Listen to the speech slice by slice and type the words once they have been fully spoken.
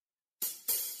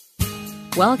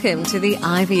Welcome to the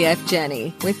IVF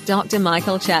Journey with Dr.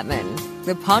 Michael Chapman,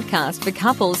 the podcast for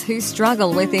couples who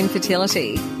struggle with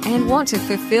infertility and want to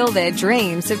fulfill their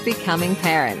dreams of becoming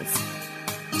parents.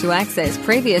 To access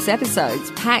previous episodes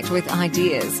packed with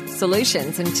ideas,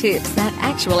 solutions and tips that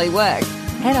actually work,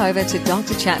 head over to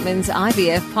Dr. Chapman's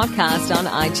IVF podcast on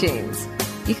iTunes.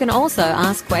 You can also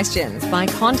ask questions by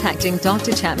contacting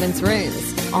Dr. Chapman's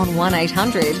rooms on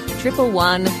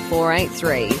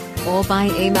 1-800-111-483 or by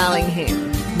emailing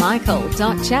him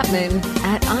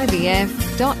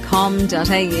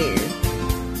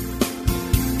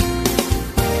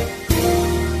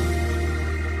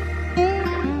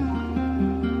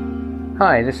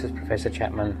Hi, this is Professor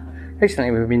Chapman.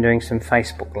 Recently we've been doing some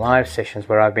Facebook Live sessions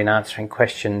where I've been answering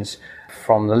questions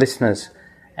from the listeners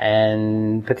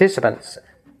and participants.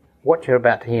 What you're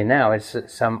about to hear now is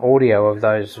some audio of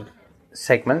those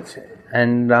segments,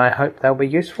 and I hope they'll be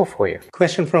useful for you.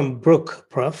 Question from Brooke,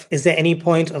 Prof. Is there any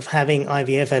point of having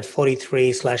IVF at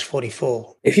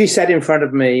 43/44? If you sat in front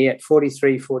of me at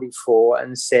 43, 44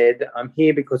 and said, I'm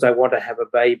here because I want to have a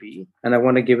baby and I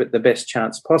want to give it the best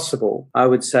chance possible, I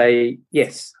would say,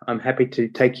 yes, I'm happy to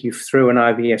take you through an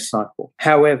IVF cycle.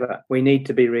 However, we need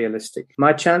to be realistic.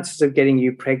 My chances of getting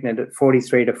you pregnant at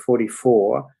 43 to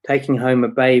 44, taking home a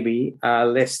baby, are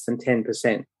less than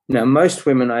 10%. Now, most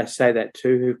women I say that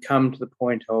to who come to the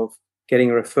point of getting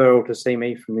a referral to see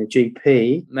me from the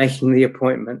GP, making the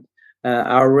appointment,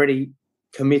 are already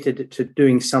committed to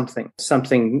doing something so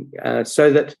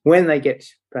that when they get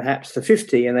perhaps to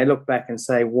 50 and they look back and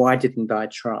say, why didn't I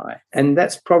try? And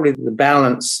that's probably the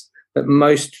balance that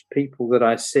most people that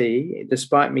I see,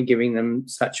 despite me giving them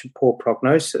such a poor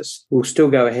prognosis, will still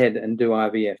go ahead and do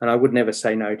IVF. And I would never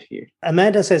say no to you.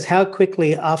 Amanda says, how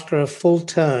quickly after a full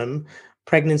term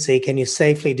pregnancy can you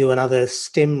safely do another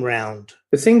stim round?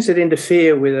 The things that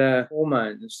interfere with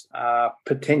hormones are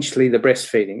potentially the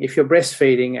breastfeeding. If you're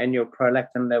breastfeeding and your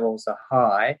prolactin levels are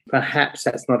high, perhaps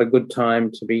that's not a good time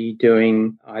to be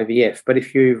doing IVF. But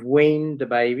if you've weaned a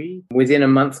baby, within a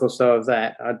month or so of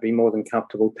that, I'd be more than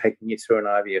comfortable taking you through an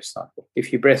IVF cycle.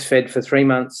 If you breastfed for 3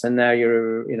 months and now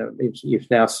you've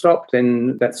now stopped,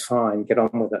 then that's fine. Get on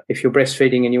with it. If you're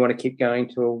breastfeeding and you want to keep going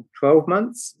till 12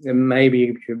 months, then maybe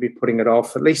you should be putting it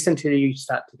off at least until you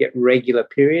start to get regular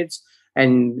periods.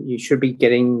 And you should be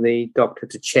getting the doctor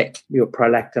to check your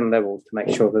prolactin levels to make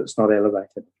sure that it's not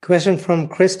elevated. Question from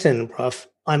Kristen, Prof.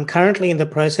 I'm currently in the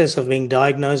process of being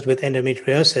diagnosed with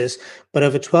endometriosis, but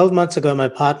over 12 months ago, my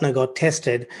partner got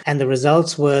tested and the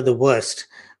results were the worst.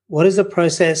 What is the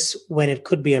process when it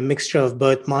could be a mixture of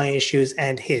both my issues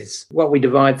and his? What we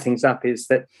divide things up is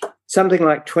that something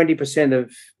like 20%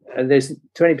 of there's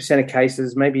 20% of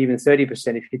cases, maybe even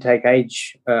 30% if you take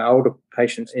older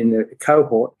patients in the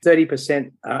cohort.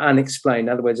 30% are unexplained.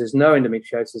 In other words, there's no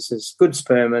endometriosis, there's good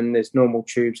sperm and there's normal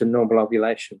tubes and normal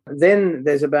ovulation. Then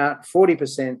there's about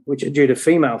 40% which are due to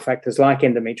female factors like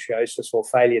endometriosis or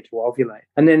failure to ovulate.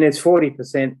 And then there's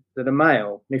 40% that are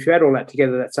male. And if you add all that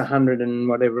together, that's 100 and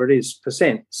whatever it is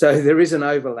 %. So there is an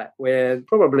overlap where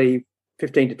probably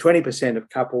 15 to 20% of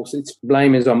couples, its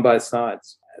blame is on both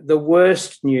sides. The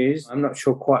worst news, I'm not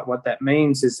sure quite what that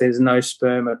means, is there's no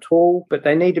sperm at all, but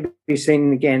they need to be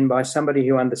seen again by somebody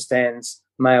who understands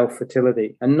male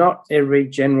fertility. And not every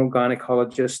general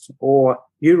gynecologist or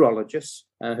urologist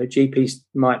who GPs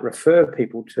might refer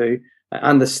people to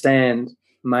understand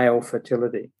male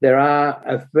fertility. There are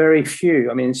a very few.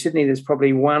 I mean, in Sydney, there's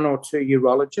probably 1 or 2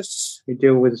 urologists who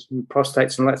deal with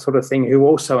prostates and that sort of thing who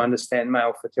also understand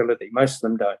male fertility. Most of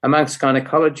them don't. Amongst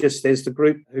gynecologists, there's the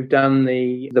group who've done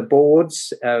the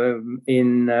boards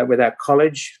with our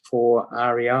college for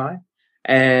REI,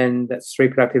 and that's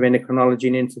reproductive endocrinology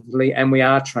and infertility, and we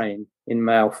are trained in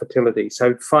male fertility.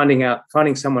 So finding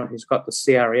someone who's got the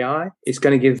CREI is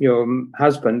going to give your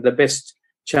husband the best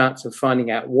chance of finding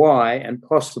out why and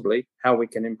possibly how we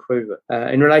can improve it.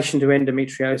 In relation to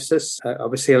endometriosis,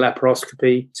 obviously a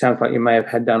laparoscopy sounds like you may have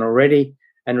had done already,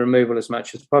 and removal as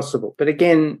much as possible. But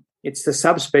again, it's the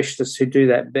subspecialists who do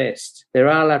that best. There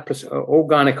are all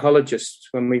gynecologists,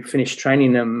 when we finish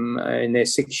training them in their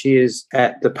 6 years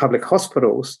at the public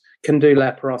hospitals, can do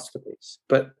laparoscopies.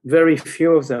 But very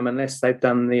few of them, unless they've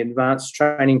done the advanced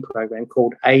training program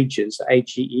called AGES,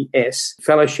 AGES,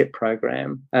 fellowship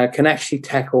program, can actually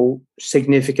tackle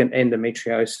significant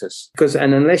endometriosis.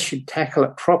 And unless you tackle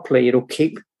it properly, it'll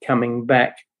keep coming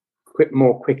back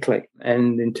more quickly.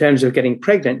 And in terms of getting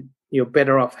pregnant, you're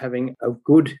better off having a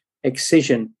good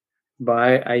excision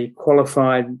by a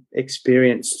qualified,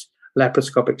 experienced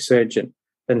laparoscopic surgeon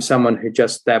than someone who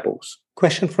just dabbles.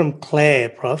 Question from Claire,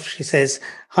 Prof. She says,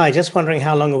 hi, just wondering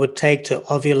how long it would take to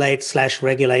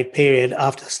ovulate/regulate period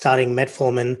after starting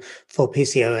metformin for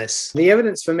PCOS. The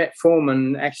evidence for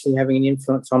metformin actually having an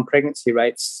influence on pregnancy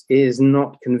rates is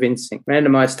not convincing.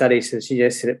 Randomized studies have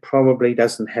suggested it probably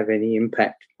doesn't have any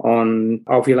impact on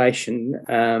ovulation.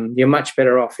 You're much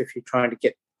better off if you're trying to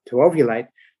get to ovulate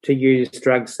to use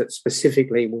drugs that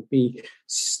specifically would be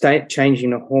changing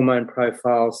the hormone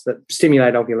profiles that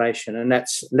stimulate ovulation, and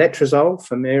that's letrozole,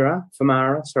 Femara,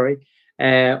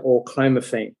 or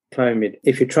Clomid.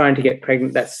 If you're trying to get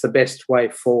pregnant, that's the best way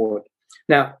forward.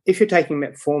 Now, if you're taking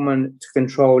metformin to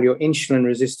control your insulin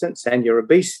resistance and your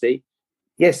obesity,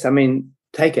 yes,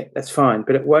 take it, that's fine,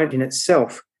 but it won't in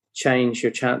itself change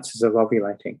your chances of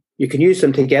ovulating. You can use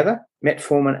them together,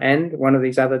 metformin and one of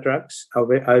these other drugs,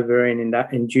 ovarian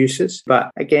inducers.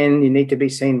 But again, you need to be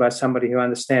seen by somebody who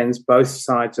understands both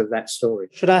sides of that story.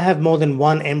 Should I have more than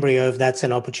one embryo if that's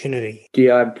an opportunity?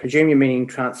 I presume you're meaning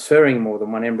transferring more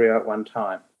than one embryo at one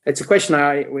time? It's a question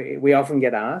we often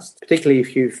get asked, particularly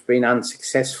if you've been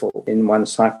unsuccessful in one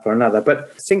cycle or another.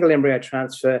 But single embryo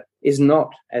transfer is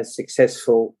not as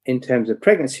successful in terms of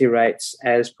pregnancy rates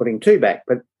as putting two back.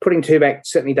 But putting two back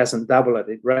certainly doesn't double it.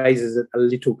 It raises it a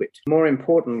little bit. More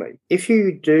importantly, if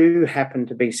you do happen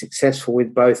to be successful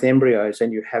with both embryos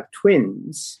and you have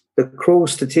twins, the cruel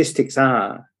statistics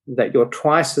are that you're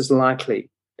twice as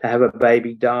likely to have a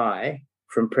baby die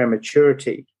from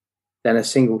prematurity than a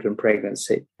singleton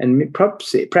pregnancy. And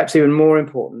perhaps even more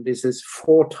important is there's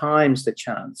 4 times the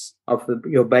chance of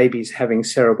your babies having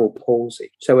cerebral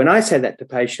palsy. So when I say that to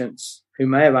patients who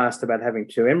may have asked about having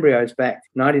 2 embryos back,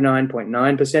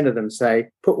 99.9% of them say,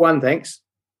 put one, thanks,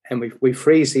 and we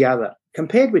freeze the other.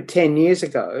 Compared with 10 years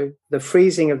ago, the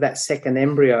freezing of that second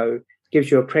embryo gives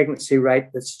you a pregnancy rate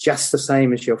that's just the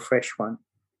same as your fresh one.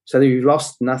 So you've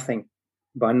lost nothing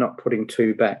by not putting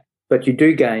 2 back. But you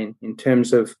do gain in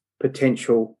terms of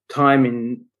potential time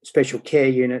in special care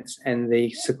units and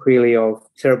the sequelae of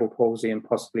cerebral palsy and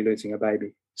possibly losing a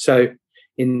baby. So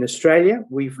in Australia,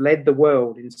 we've led the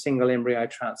world in single embryo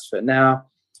transfer. Now,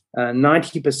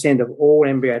 90% of all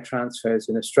embryo transfers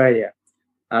in Australia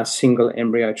are single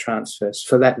embryo transfers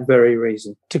for that very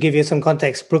reason. To give you some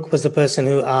context, Brooke was the person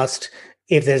who asked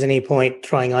if there's any point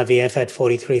trying IVF at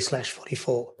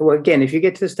 43/44. Well, again, if you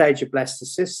get to the stage of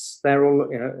blastocysts, they're all,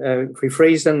 if we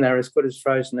freeze them, they're as good as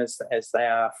frozen as they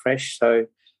are fresh. So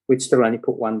we'd still only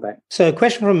put 1 back. So a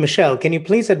question from Michelle. Can you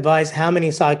please advise how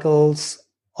many cycles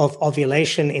of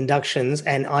ovulation inductions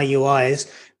and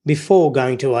IUIs before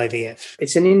going to IVF?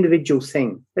 It's an individual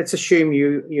thing. Let's assume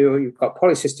you've got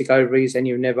polycystic ovaries and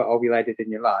you've never ovulated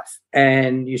in your life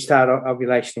and you start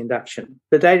ovulation induction.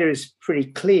 The data is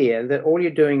pretty clear that all you're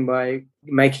doing by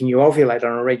making you ovulate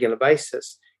on a regular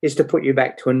basis is to put you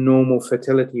back to a normal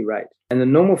fertility rate. And the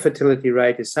normal fertility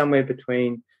rate is somewhere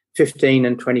between 15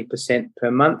 and 20% per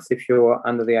month if you're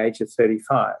under the age of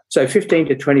 35. So 15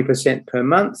 to 20% per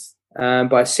month.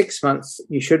 By 6 months,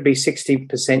 you should be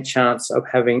 60% chance of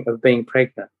being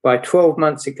pregnant. By 12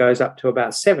 months, it goes up to about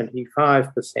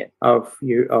 75% of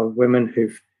women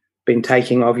who've been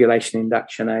taking ovulation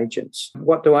induction agents.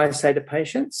 What do I say to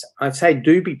patients? I'd say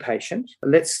do be patient.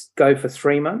 Let's go for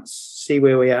 3 months, see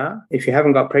where we are. If you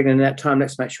haven't got pregnant in that time,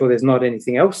 let's make sure there's not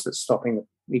anything else that's stopping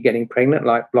you getting pregnant,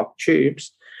 like blocked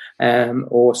tubes.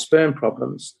 Or sperm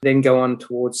problems, then go on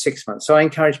towards 6 months. So I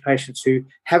encourage patients who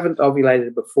haven't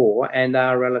ovulated before and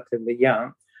are relatively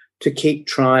young to keep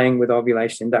trying with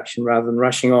ovulation induction rather than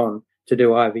rushing on to do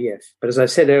IVF. But as I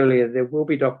said earlier, there will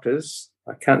be doctors,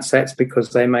 I can't say it's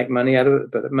because they make money out of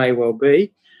it, but it may well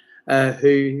be,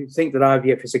 who think that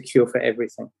IVF is a cure for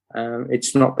everything.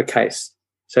 It's not the case.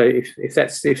 So if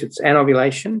it's an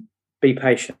ovulation, be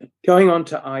patient. Going on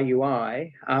to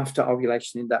IUI after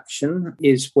ovulation induction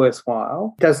is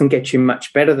worthwhile. It doesn't get you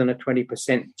much better than a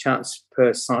 20% chance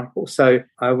per cycle. So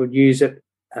I would use it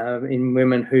in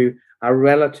women who are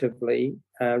relatively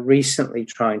recently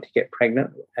trying to get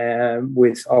pregnant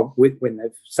with when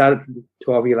they've started to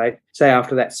ovulate. Say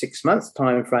after that 6 month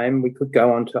time frame, we could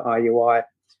go on to IUI,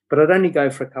 but I'd only go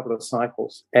for a couple of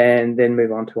cycles and then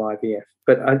move on to IVF.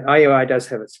 But IUI does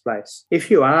have its place. If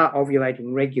you are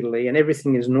ovulating regularly and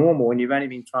everything is normal and you've only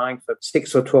been trying for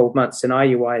 6 or 12 months, then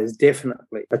IUI is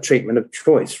definitely a treatment of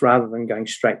choice rather than going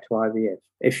straight to IVF.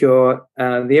 If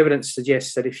the evidence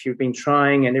suggests that if you've been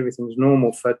trying and everything's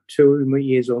normal for 2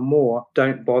 years or more,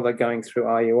 don't bother going through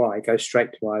IUI, go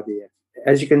straight to IVF.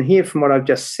 As you can hear from what I've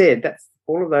just said,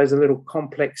 all of those are little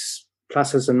complex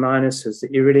pluses and minuses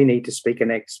that you really need to speak to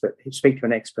an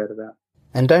expert about.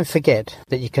 And don't forget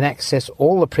that you can access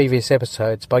all the previous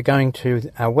episodes by going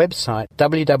to our website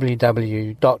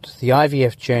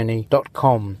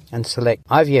www.theivfjourney.com and select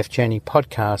IVF Journey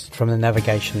Podcast from the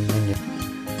navigation menu.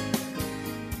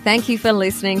 Thank you for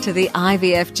listening to the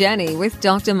IVF Journey with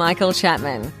Dr. Michael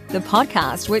Chapman, the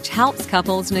podcast which helps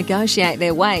couples negotiate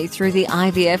their way through the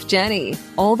IVF journey,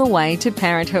 all the way to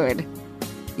parenthood.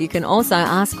 You can also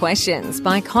ask questions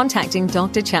by contacting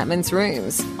Dr. Chapman's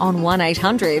rooms on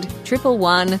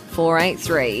 1-800-111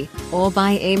 483 or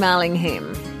by emailing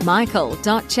him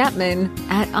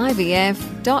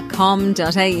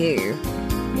michael.chapman@ivf.com.au.